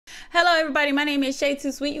Hello everybody, my name is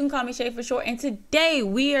Shaytosweet, you can call me Shay for short, and today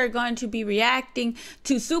we are going to be reacting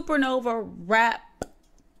to Supernova Rap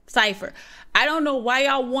Cypher. I don't know why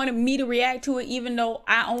y'all wanted me to react to it, even though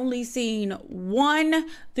I only seen 1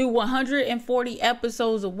 through 140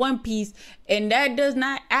 episodes of One Piece, and that's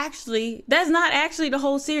not actually the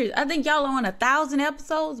whole series. I think y'all are on 1,000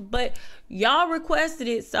 episodes, but y'all requested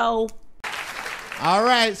it, so. All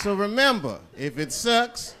right, so remember, if it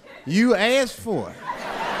sucks, you asked for it.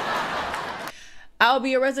 I'll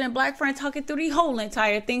be a resident black friend talking through the whole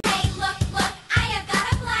entire thing. Hey, look, I have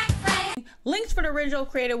got a black friend. Links for the original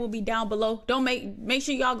creator will be down below. Don't make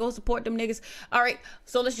sure y'all go support them niggas. All right,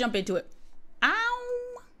 so let's jump into it.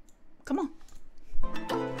 Come on.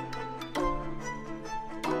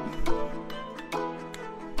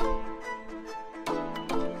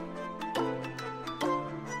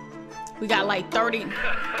 We got like 30.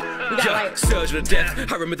 We got like surge of death.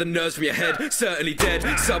 I remember the nerves from your head. Certainly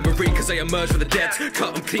dead. Submarine cause I emerged from the depths.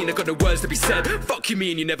 Cut them clean, I got no words to be said. Fuck you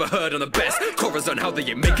mean you never heard on the best. Chorus on how they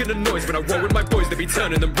ain't making a noise. When I roll with my boys, they be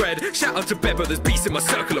turning them red. Shout out to Beppo, there's beasts in my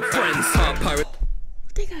circle of friends. Heart pirate.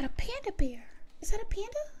 They got a panda bear. Is that a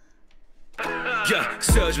panda? Yeah,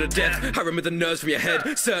 surge of death. I remember the nerves from your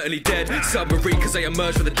head. Certainly dead. Submarine cause I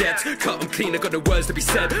emerged from the depths. Cut them clean, I got no words to be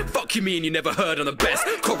said. Fuck you mean you never heard on the best.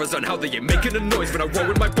 Chorus on how they ain't making a noise. When I roll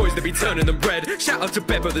with my boys, they be turning them red. Shout out to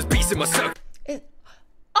Beppo, there's beasts in my circle.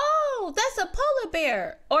 Oh, that's a polar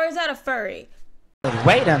bear. Or is that a furry?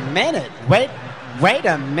 Wait a minute. Wait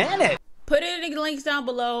a minute. Put it in the links down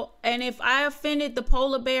below. And if I offended the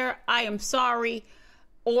polar bear, I am sorry.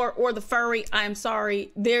 Or the furry, I am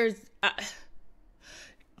sorry.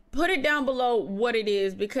 Put it down below what it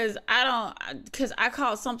is, because I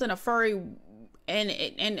called something a furry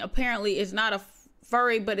and apparently it's not a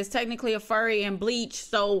furry, but it's technically a furry and bleach.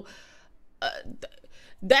 So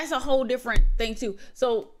that's a whole different thing too.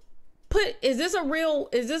 So is this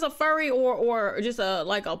a furry or just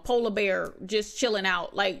like a polar bear just chilling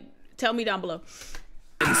out? Like, tell me down below.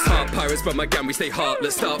 Heart pirates, but my gang we stay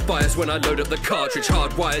heartless. Start fires when I load up the cartridge.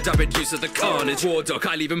 Hardwired, avid use of the carnage. War dog,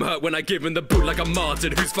 I leave him hurt when I give him the boot like a martyr.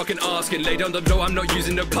 Who's fucking asking? Lay down the law, I'm not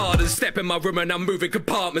using no pardons. Step in my room and I'm moving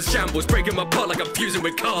compartments. Shambles, breaking my part like I'm fusing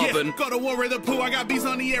with carbon. Yeah, go to war with the pool, I got beats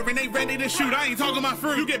on the air and they ready to shoot. I ain't talking my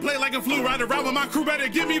fruit. You get played like a flu, ride around with my crew, better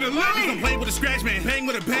give me the loot. I'm playing with a scratch man, bang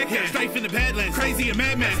with a backhand. Strife in the badlands, crazy and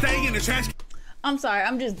madman, stay in the trash. I'm sorry,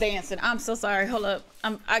 I'm just dancing. I'm so sorry. Hold up.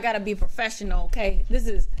 I gotta be professional, okay? This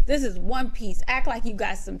is One Piece. Act like you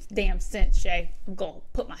got some damn sense, Shay. I'm gonna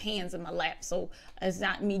put my hands in my lap, so it's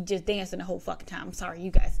not me just dancing the whole fucking time. I'm sorry, you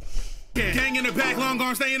guys. Gang in the back, long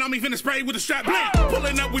arm staying on me, finna spray with a strap.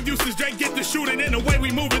 Pulling up with useless Jake, get the shooting, and the way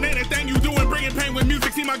we moving, anything you doing, bringing pain with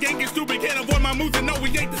music. See my gang get stupid, can't avoid my moves, and know we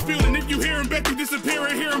ain't disputing. If you hear him, bet you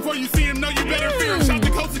disappearing. Hear him before you see him, know you better fear him. Shot the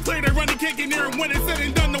coast is clear, they running, can't get near him. When it's said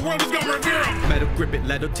and done, the world is gonna revere him. Metal grip it,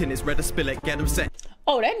 leather tin is red to spill it, get him set.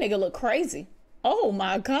 Oh, that nigga look crazy. Oh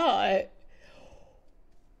my god.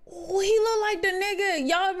 Oh, he look like the nigga.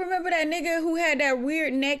 Y'all remember that nigga who had that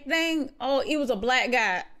weird neck thing? Oh, he was a black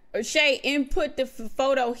guy. Shay, input the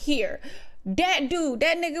photo here. That dude,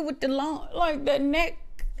 that nigga with the long, like the neck,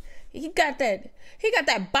 he got that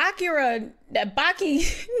Bakira, that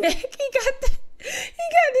Baki neck. He got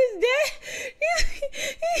this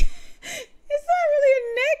neck. It's not really a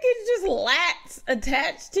neck, it's just lats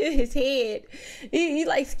attached to his head. He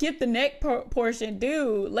like skipped the neck portion.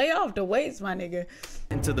 Dude, lay off the weights, my nigga.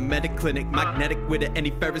 Into the medic clinic, magnetic with it. Any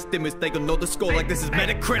ferrous dimmers, they gon' know the score like this is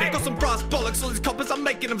Metacritic. Got some brass bollocks, all these coppers, I'm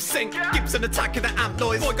making them sink. Gibson attacking the amp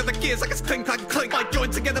noise. Boy got the gears like it's clink, clank, clink. I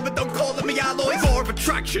join together, but don't call them me alloys. More of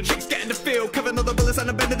attraction, chicks get in the field. Covering all the bullets and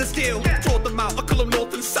a bend of the steel. Draw them out, I call them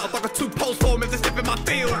north and south. I got 2 poles for them if they step in my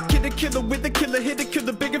field. Kid the killer with the killer, hit the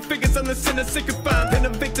killer. Bigger figures and the sinner, sicker fan. Been a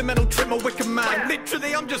victim and don't trim a wicked man.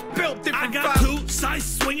 Literally, I'm just built different. I got 2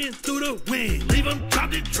 sides swinging through the wind. Leave them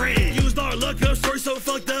chopped and trimmed. Used our luck up, story so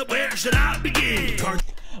fucked up. Where should I begin?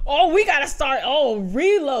 Oh, we gotta start. Oh,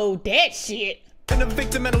 reload that shit. Been a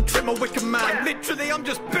victim and don't trim a wicked man. Literally, I'm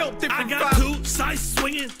just built different. I got 2 sides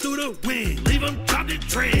swinging through the wind. Leave them chopped and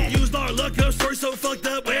trimmed. Used our luck up, story so fucked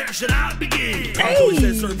up. Where should I begin? I always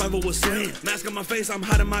said survival was sin. Mask on my face, I'm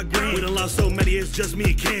hiding my grin. We done lost so many, it's just me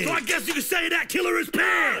and Ken. So I guess you could say that killer is pissed.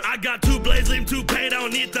 I got 2 blades, leave 2 paid. I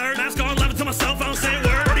don't need third. Mask on, laughing to myself, I don't say a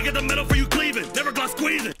word. Already get the metal for you cleaving. Never glass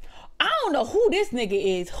squeezing. I don't know who this nigga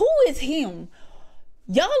is. Who is him?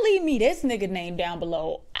 Y'all leave me this nigga name down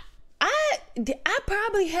below. I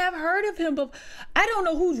probably have heard of him, but I don't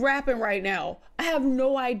know who's rapping right now. I have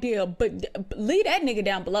no idea, but leave that nigga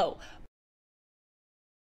down below.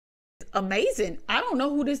 Amazing. I don't know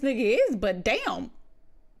who this nigga is, but damn.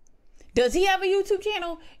 Does he have a YouTube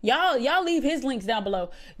channel? Y'all leave his links down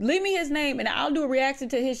below. Leave me his name and I'll do a reaction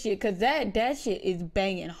to his shit, because that shit is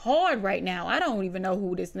banging hard right now. I don't even know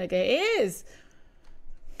who this nigga is.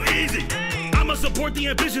 Easy. I'ma support the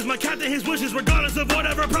ambitions, my captain his wishes, regardless of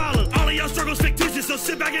whatever problem. All of y'all struggles fictitious, so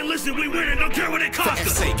sit back and listen. We win and don't care what it costs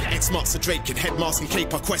us. Sake, X marks a Drake and head mask and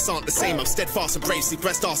cape. Our quests aren't the same. I'm steadfast and brave, see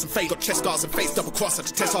breast arse and fate. Got chest scars and face double cross. I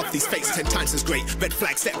to test off these fakes 10 times as great. Red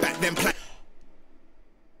flag, step back, then plan.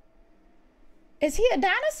 Is he a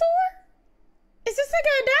dinosaur? Is this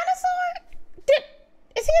nigga a dinosaur?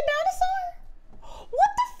 Is he a dinosaur? What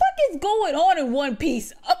the fuck is going on in One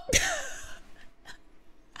Piece?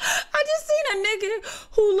 I just seen a nigga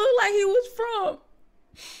who looked like he was from.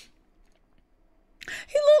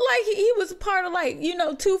 He looked like he was part of, like, you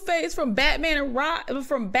know, Two-Face from Batman and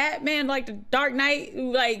from Batman, like the Dark Knight,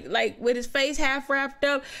 like with his face half wrapped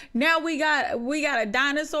up. Now we got a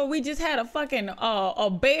dinosaur. We just had a fucking a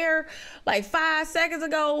bear like 5 seconds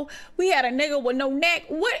ago. We had a nigga with no neck.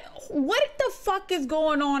 What the fuck is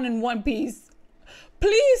going on in One Piece?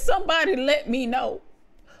 Please, somebody let me know.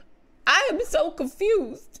 I am so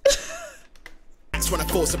confused. That's when I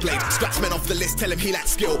force a blade. Scratch men off the list, tell him he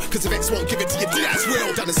lacks skill. Cause if X won't give it to you, that's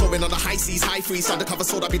real. Dinosauring on the high seas, high freeze. Undercover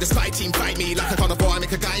sword, I'll be the spy team. Fight me like a carnivore, I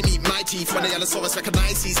make a guy meet my teeth. When the Allosaurus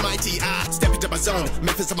recognize he's mighty. Step into my zone.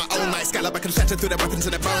 Methods of my own, like scallop, I can shatter through their weapons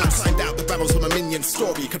and their bones. Find out the barrels from a minion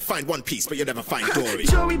story. You could find One Piece, but you'll never find Dory.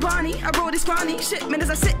 Joey Bonnie, I roll this scrawny shipment as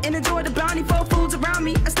I sit and enjoy the brownie. 4 foods around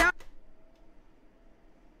me.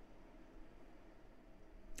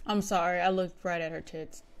 I'm sorry, I looked right at her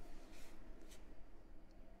tits.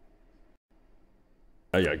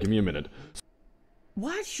 Yeah, give me a minute.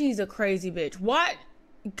 Why she's a crazy bitch? What?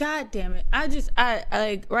 God damn it. I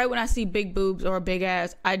like, right when I see big boobs or a big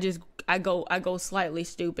ass, I go slightly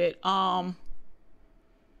stupid. Her,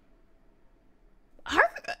 I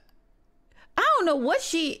don't know what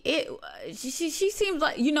she seems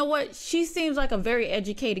like, you know what? She seems like a very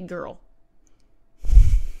educated girl.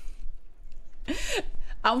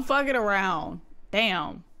 I'm fucking around.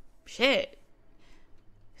 Damn. Shit.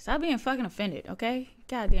 Stop being fucking offended, okay?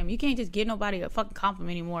 Goddamn, you can't just give nobody a fucking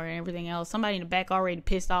compliment anymore and everything else. Somebody in the back already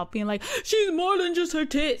pissed off, being like, she's more than just her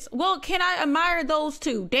tits. Well, can I admire those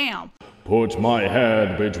too? Damn. Put my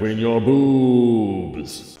head between your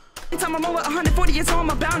boobs. Time I'm over 140 years on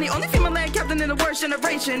my bounty. Only female land captain in the worst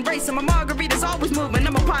generation. Racing my margaritas always moving.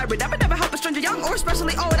 I'm a pirate. I would never help a stranger young or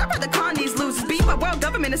especially old. I'd rather con these losers. Beat my world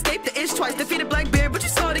government. Escape the ish twice. Defeated Blackbeard, but you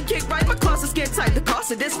saw the kick right. My claws are skin tight. The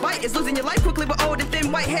cost of this fight is losing your life quickly with old and thin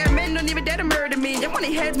white hair. Men don't even dare to murder me. I'm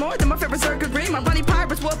wanting heads more than my favorite circle green. My bunny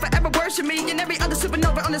pirates will forever worship me. And every other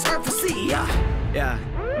supernova on this earth will see. Yeah.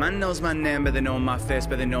 Man knows my name, but they know my face,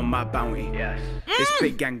 but they know my bounty. Yes. This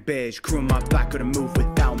big gang beige, crew on my back couldn't move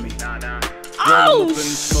without me. Nah. Oh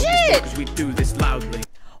shit! Cause we do this loudly.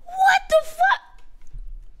 What the fuck?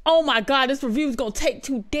 Oh my god, this review's gonna take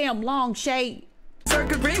too damn long, Shay.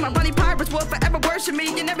 Circle green, my bunny pirates will forever worship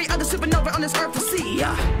me. And every other supernova on this earth will see.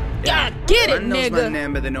 Yeah, get it, Man knows nigga. my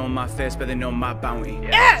name, but they know my face, but they know my bounty.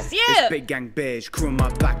 Yes, yeah. This big gang beige, crew on my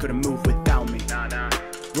back couldn't move without me. Nah.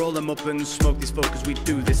 Roll them up and smoke these folk, cause we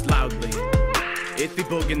do this loudly. If he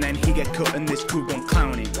bugging, then he get cut and this crew gon'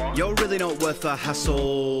 clown him. You're really not worth a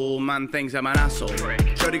hassle. Man thinks I'm an asshole.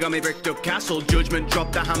 Shorty got me bricked up castle. Judgment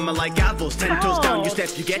dropped the hammer like avils. 10 toes down, you step,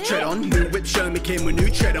 you get tread on. New whip show me came with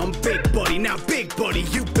new tread on. Big body, now big body.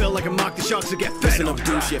 You build like a mark, the sharks will get fed Listen on. up,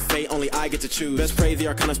 douche, your fate, only I get to choose. Best pray the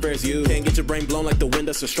arcana spares you. Can't get your brain blown like the wind,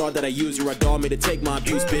 that's a straw that I use. You're a dog, made to take my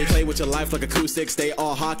abuse, bitch. Play with your life like acoustics. Stay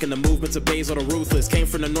all hawk and the movements of bays or the ruthless. Came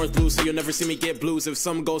from the North Blue, so you'll never see me get blues. If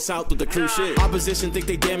some go south with the cruise shit. Opposition think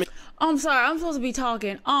they damage. I'm sorry, I'm supposed to be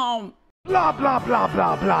talking. Blah blah blah blah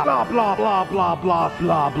blah blah blah blah blah blah blah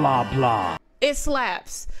blah blah blah. It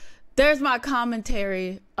slaps. There's my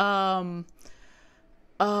commentary. So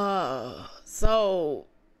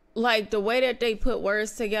like the way that they put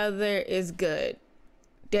words together is good.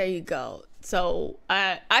 There you go. So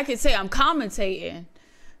I could say I'm commentating.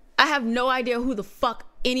 I have no idea who the fuck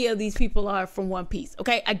any of these people are from One Piece.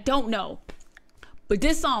 Okay, I don't know. But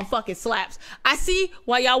this song fucking slaps. I see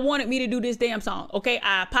why y'all wanted me to do this damn song. Okay,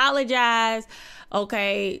 I apologize.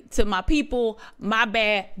 Okay, to my people, my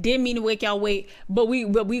bad. Didn't mean to wake y'all wait. But we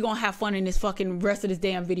gonna have fun in this fucking rest of this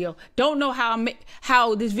damn video. Don't know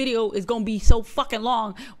how this video is gonna be so fucking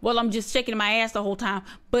long while I'm just shaking my ass the whole time.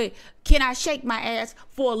 But can I shake my ass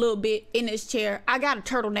for a little bit in this chair? I got a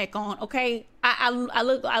turtleneck on. Okay, I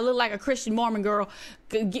look like a Christian Mormon girl.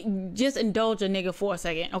 Just indulge a nigga for a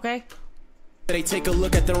second. Okay. They take a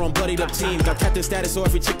look at their own bloodied up team. Got captain status, so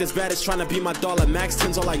every chick that's bad is trying to be my doll at max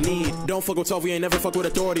 10's all I need. Don't fuck with 12, we ain't never fuck with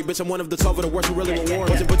authority. Bitch, I'm one of the 12 of the worst who really reward.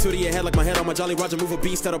 Wasn't put two to your head like my head on my Jolly Roger. Move a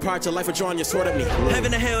beast out of prior to life or drawing your sword at me.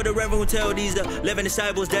 Heaven and hell, the reverend who tell these the living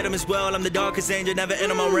disciples dead them as well. I'm the darkest angel, never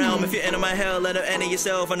enter my realm. If you enter my hell, let her enter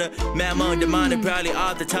yourself. I'm the mad monk, demonic, probably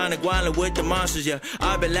off the tonic, wildin' with the monsters, yeah.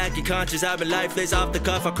 I've been lacking conscious, I've been lifeless, off the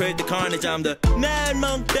cuff, I create the carnage. I'm the mad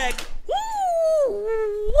monk back.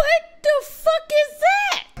 What the fuck is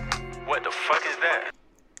that? What the fuck is that?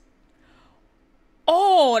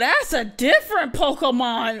 Oh, that's a different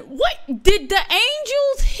Pokemon. What? Did the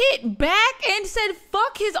angels hit back and said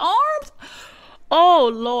fuck his arms?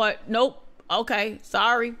 Oh, Lord. Nope. Okay,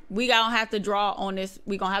 sorry. We gonna have to draw on this.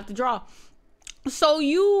 We gonna have to draw. So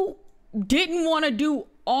you didn't want to do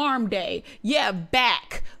arm day. Yeah,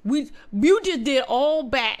 back. You just did all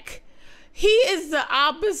back. He is the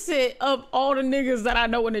opposite of all the niggas that I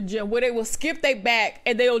know in the gym where they will skip their back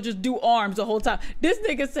and they'll just do arms the whole time. This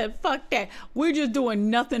nigga said, fuck that. We're just doing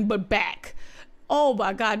nothing but back. Oh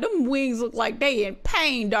my God, them wings look like they in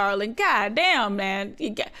pain, darling. God damn, man.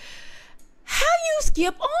 How you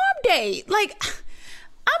skip arm day? Like,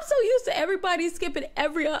 I'm so used to everybody skipping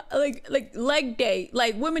every like leg day.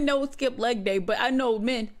 Like women don't skip leg day, but I know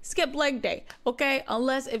men skip leg day. Okay,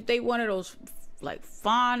 unless if they one of those like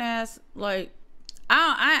fine ass, like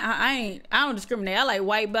I don't discriminate. I like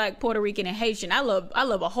white, black, Puerto Rican, and Haitian. I love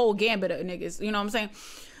a whole gambit of niggas. You know what I'm saying?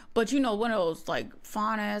 But you know, one of those like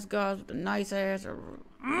fine ass girls with a nice ass,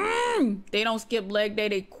 they don't skip leg day.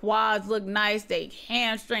 They quads look nice. They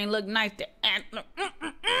hamstring look nice.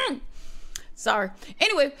 Sorry.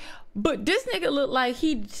 Anyway, but this nigga look like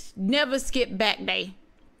he never skipped back day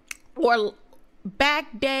or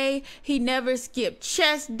back day. He never skipped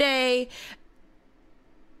chest day.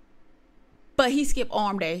 But he skipped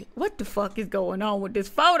arm day. What the fuck is going on with this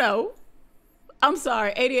photo? I'm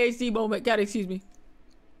sorry, ADHD moment. Gotta excuse me.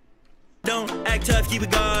 Don't act tough, keep a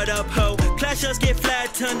guard up, ho. Clash us, get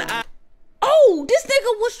flat, turn the eye. Oh, this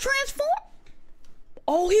nigga was transformed.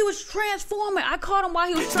 Oh, he was transforming. I caught him while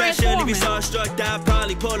he was transforming. If you saw struck, I'd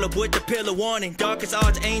probably pull up with the pillar warning. Darkest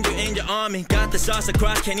archangel in your army. Got the sauce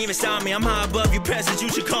across, can't even stop me. I'm high above your presence, you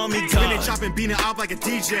should call me God. Spinning, chopping, beating out like a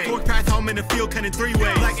DJ. Fork path home in the field, cutting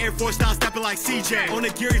three-way. Black Air Force style, stepping like CJ. On a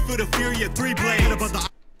Geary through the fury of three blades.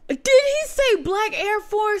 Did he say Black Air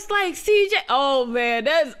Force like CJ? Oh man,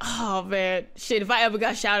 oh man. Shit, if I ever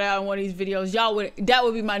got shouted out in one of these videos, that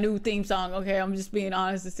would be my new theme song. Okay, I'm just being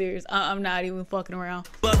honest and serious. I'm not even fucking around.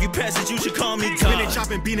 Above your presence, you should call me God. Spinning,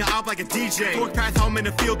 chopping, beating out like a DJ. Fork path home in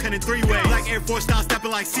the field, cutting three-way. Black Air Force style,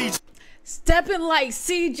 stepping like CJ. Stepping like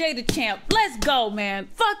CJ the champ. Let's go, man.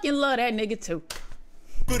 Fucking love that nigga too.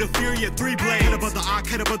 For the fury of three blades. Cut above the eye,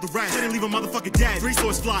 cut above the rest. Didn't leave a motherfucker dead. Three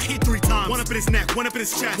swords fly, hit 3 times. One up in his neck, one up in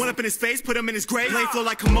his chest, one up in his face, put him in his grave. Blade flow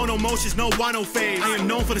like kimono motions, no wino phase. I am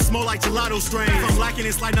known for the smoke like gelato strain. If I'm lacking,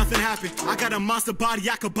 it's like nothing happened. I got a monster body,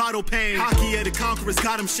 I could bottle pain. Hockey of the conquerors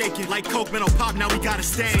got him shaking. Like coke, metal pop, now we gotta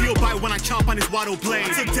stay. Steel bite when I chomp on his waddle blade.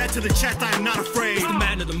 I took dead to the chest, I am not afraid. It's the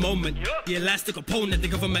man of the moment, the elastic opponent. The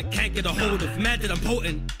government can't get a hold of. Mad that I'm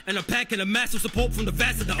potent, and I'm packing a massive support from the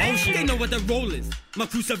vast of the ocean. They know what their role is. My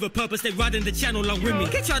crew serve a purpose, they riding the channel along with me.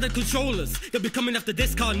 Can't try to control us. They'll be coming after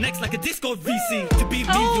this car next like a Discord VC. To beat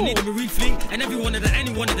me, you need a Marine fleet, and any one of the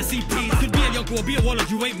CPs. Could be a young or be a warlord,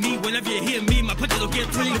 you ain't me. Whenever you hear me, my punches will get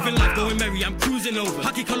through. Living life going merry, I'm cruising over.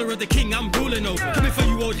 Hockey color of the king, I'm ruling over. Coming for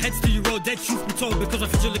you old heads till you roll dead, truth be told, because I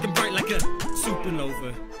feel you looking bright like a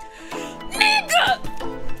supernova. Nigga!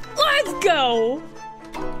 Let's go!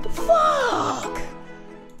 Fuck!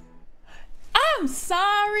 I'm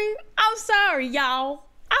sorry, y'all.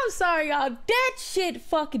 I'm sorry, y'all. That shit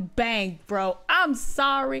fucking banged, bro. I'm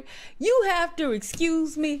sorry. You have to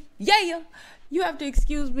excuse me. Yeah. You have to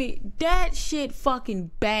excuse me. That shit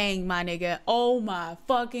fucking banged, my nigga. Oh my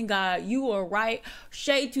fucking God. You were right.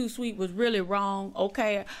 Shaytosweet was really wrong.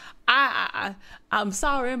 Okay. I'm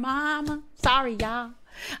sorry, mama. Sorry, y'all.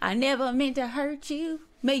 I never meant to hurt you.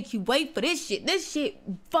 Make you wait for this shit. This shit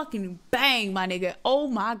fucking bang, my nigga. Oh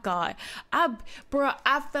my God. I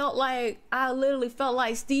literally felt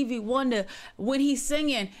like Stevie Wonder when he's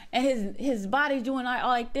singing and his body's doing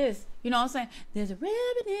like this. You know what I'm saying? There's a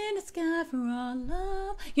ribbon in the sky for our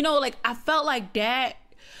love. You know, like I felt like that.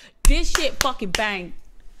 This shit fucking bang.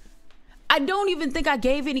 I don't even think I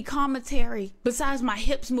gave any commentary besides my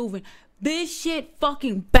hips moving. This shit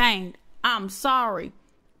fucking banged. I'm sorry.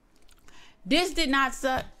 This did not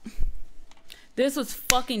suck. This was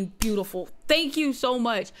fucking beautiful. Thank you so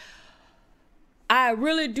much. I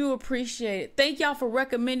really do appreciate it. Thank y'all for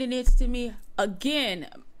recommending it to me. Again,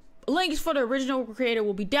 links for the original creator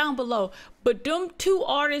will be down below. But them 2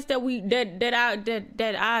 artists that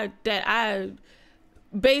I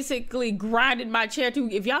basically grinded my chair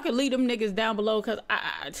to, if y'all could leave them niggas down below, cause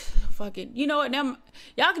I fucking, you know what,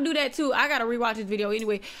 y'all can do that too. I gotta rewatch this video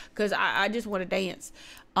anyway, cause I just want to dance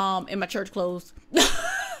in my church clothes.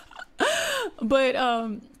 But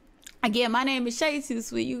again, my name is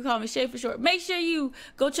Shaytosweet. You can call me Shay for short. Make sure you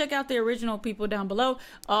go check out the original people down below.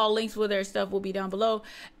 All links with their stuff will be down below.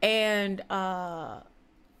 And I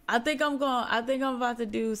think I'm about to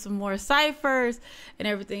do some more ciphers and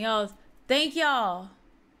everything else. Thank y'all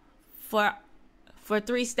for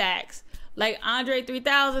 3 stacks. Like Andre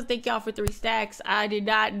 3000, thank y'all for 3 stacks. I did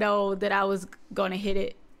not know that I was gonna hit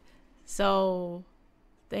it. So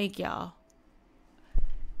thank y'all.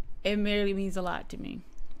 It really means a lot to me.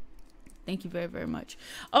 Thank you very, very much.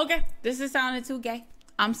 Okay, this is sounding too gay.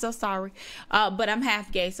 I'm so sorry. But I'm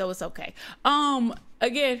half gay, so it's okay.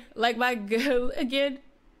 Again, like my girl, again,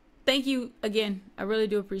 thank you again. I really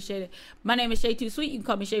do appreciate it. My name is Shaytosweet. You can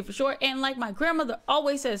call me Shay for short. And like my grandmother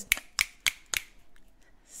always says,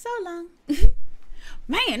 so long.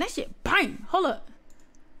 Man, that shit bang. Hold up.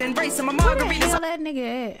 Embracing my Where the margaritas. hell that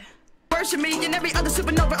nigga at? Worship me and every other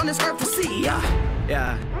supernova on this earth will see.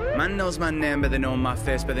 Yeah, man knows my name, but they know my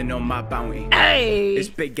face, but they know my bounty. Hey! It's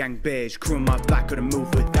big gang beige, crew on my back, couldn't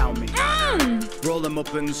move without me. Roll them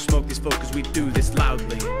up and smoke these folk, cause we do this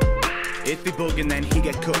loudly. If he bugging, then he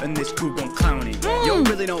get cut and this crew gon' clowny. You're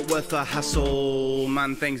really not worth the hassle,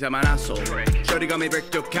 man thinks I'm an asshole. Shorty got me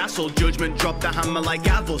bricked up castle, judgment dropped the hammer like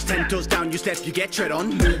avils. 10 toes down, you step, you get tread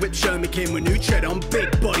on. New whip show me came with new tread on.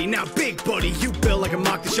 Big body, now big body, you build like a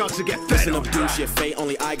mark, the sharks will get fed on. Listen up, douche, your fate,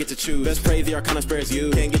 only I get to choose. Best pray the arcana spares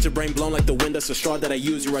you. Can't get your brain blown like the wind, that's a straw that I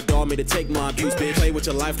use. You're a doll made to take my abuse, bitch. Play with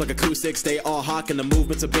your life like acoustics, stay all hawk, and the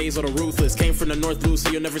movements of bays or the ruthless. Came from the North Blue,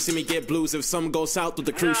 so you'll never see me get blues if some go south with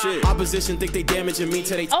the cruise shit. Opposition think they damaging me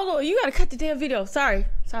till they. Oh, you gotta cut the damn video. Sorry.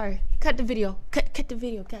 Cut the video. Cut the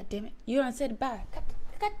video. God damn it. You done said bye.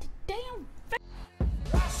 Cut the damn